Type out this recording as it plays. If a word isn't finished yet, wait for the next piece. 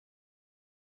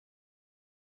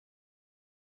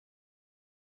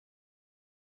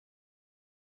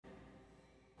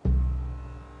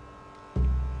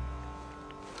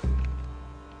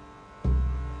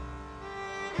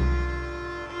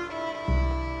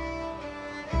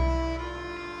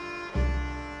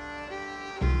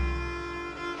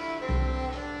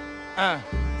1,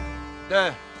 2,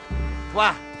 3,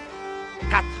 4,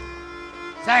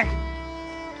 5.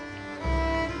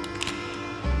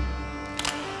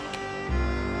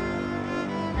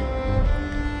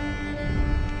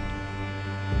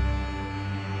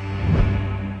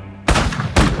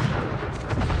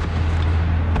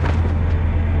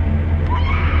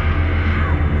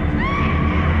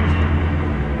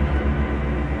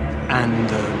 And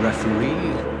the referee,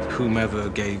 whomever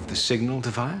gave the signal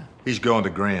to fire? He's gone to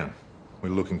ground. We're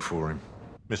looking for him.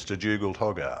 Mr. Dugald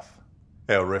Hogarth,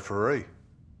 our referee.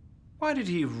 Why did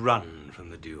he run from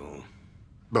the duel?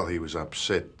 Well, he was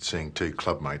upset seeing 2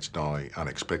 clubmates die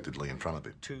unexpectedly in front of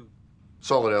him. 2.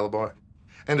 Solid alibi.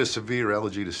 And a severe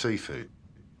allergy to seafood.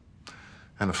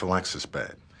 Anaphylaxis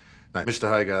bad. Now, Mr.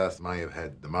 Hogarth may have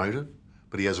had the motive,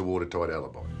 but he has a watertight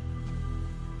alibi.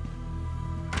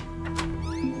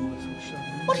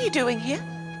 What are you doing here?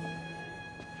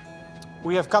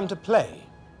 We have come to play.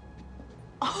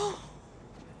 Oh.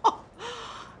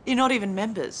 You're not even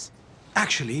members.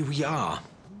 Actually, we are.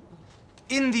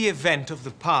 In the event of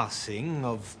the passing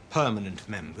of permanent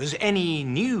members, any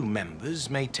new members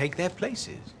may take their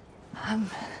places.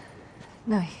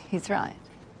 No, he's right.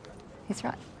 He's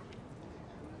right.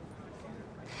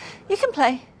 You can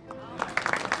play.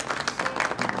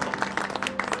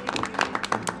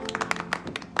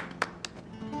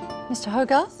 Mr.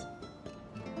 Hogarth,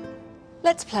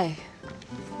 let's play.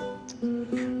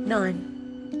 9.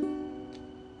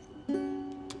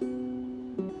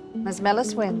 Ms.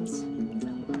 Mellis wins.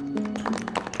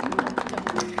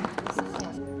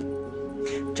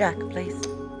 Jack, please.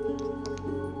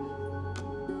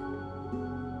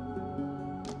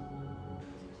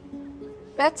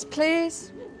 Bets,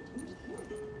 please.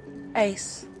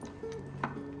 Ace.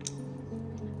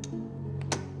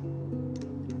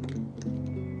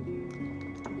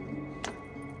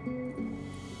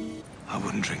 I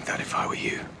wouldn't drink that if I were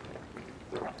you.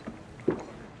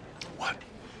 What?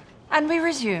 And we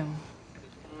resume.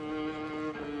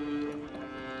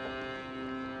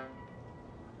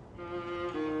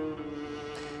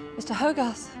 Mr.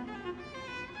 Hogarth.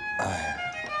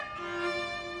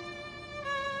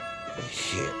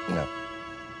 Shit, no.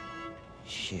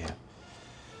 Shit.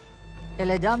 Et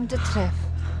les dames de trèfle.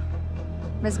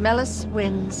 Ms. Mellis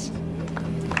wins.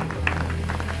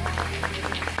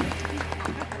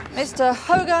 Mr.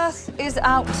 Hogarth is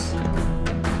out.